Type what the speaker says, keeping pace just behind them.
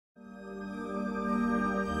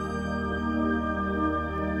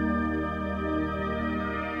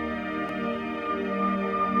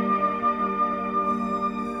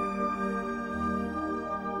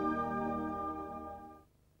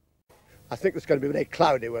I think it's going to be very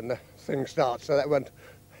cloudy when the thing starts, so that won't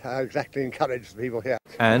exactly encourage the people here.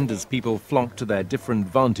 And as people flock to their different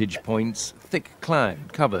vantage points, thick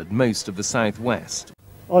cloud covered most of the southwest.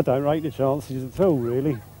 I don't rate the chances at all,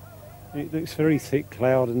 really. It looks very thick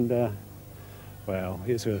cloud and, well,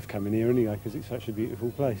 it's worth coming here anyway because it's such a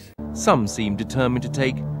beautiful place. Some seem determined to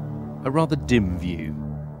take a rather dim view.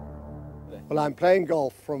 Well, I'm playing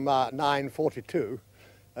golf from 9:42,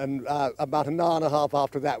 and about an hour and a half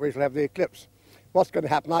after that we shall have the eclipse. What's going to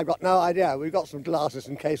happen, I've got no idea. We've got some glasses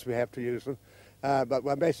in case we have to use them, but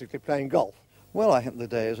we're basically playing golf. Well, I think the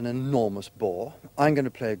day is an enormous bore. I'm going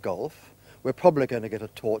to play golf. We're probably going to get a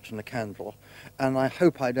torch and a candle, and I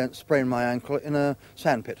hope I don't sprain my ankle in a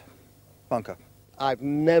sandpit bunker. I've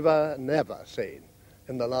never seen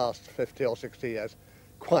in the last 50 or 60 years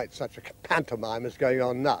quite such a pantomime as going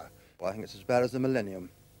on now. Well, I think it's as bad as the millennium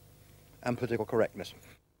and political correctness.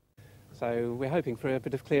 So we're hoping for a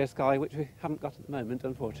bit of clear sky, which we haven't got at the moment,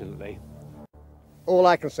 unfortunately. All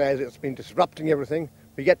I can say is it's been disrupting everything.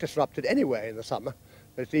 We get disrupted anyway in the summer,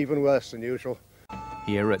 but it's even worse than usual.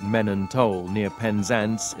 Here at Menon Toll, near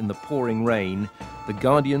Penzance, in the pouring rain, the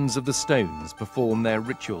Guardians of the Stones perform their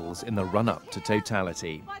rituals in the run-up to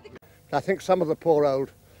totality. I think some of the poor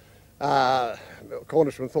old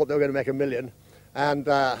Cornishmen thought they were going to make $1 million, and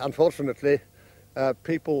unfortunately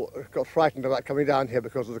people got frightened about coming down here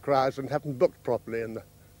because of the crowds and haven't booked properly in the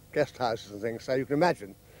guest houses and things, so you can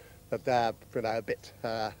imagine that they're a bit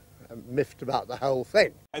miffed about the whole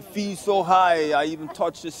thing. I feel so high, I even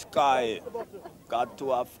touch the sky. Got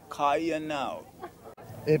to have Kaya now.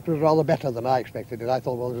 It was rather better than I expected it. I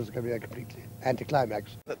thought, well, this was going to be a completely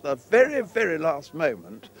anticlimax. At the very, very last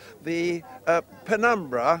moment, the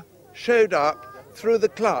penumbra showed up through the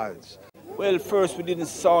clouds. Well, first we didn't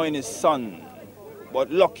saw any sun, but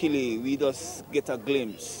luckily we just get a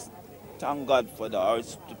glimpse. Thank God for that, or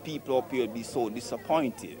else the people up here would be so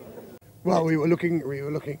disappointed. Well, we were looking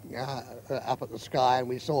up at the sky, and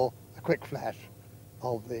we saw a quick flash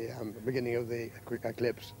of the beginning of the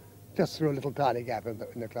eclipse, just through a little tiny gap in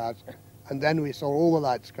the clouds. And then we saw all the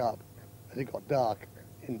lights come up as it got dark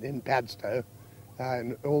in Padstow,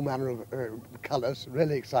 and all manner of colours,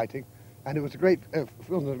 really exciting. And it was a great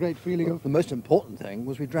feeling of... The most important thing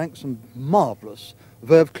was we drank some marvellous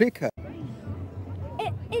Veuve Clicquot.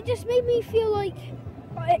 It just made me feel like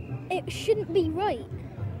it shouldn't be right.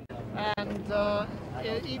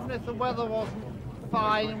 And even if the weather wasn't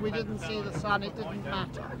fine and we didn't see the sun, it didn't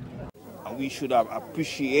matter. And we should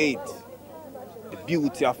appreciate the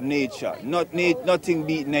beauty of nature. Nothing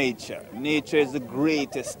beat nature. Nature is the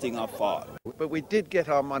greatest thing of all. But we did get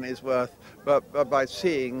our money's worth by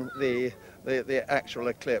seeing the actual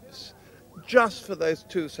eclipse, just for those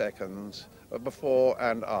 2 seconds before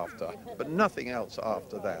and after, but nothing else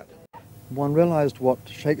after that. One realised what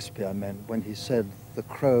Shakespeare meant when he said, "The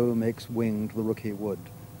crow makes winged the rooky wood.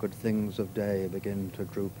 Good things of day begin to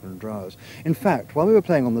droop and drowse." In fact, while we were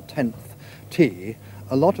playing on the 10th tee,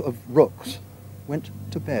 a lot of rooks went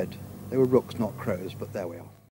to bed. They were rooks, not crows, but there we are.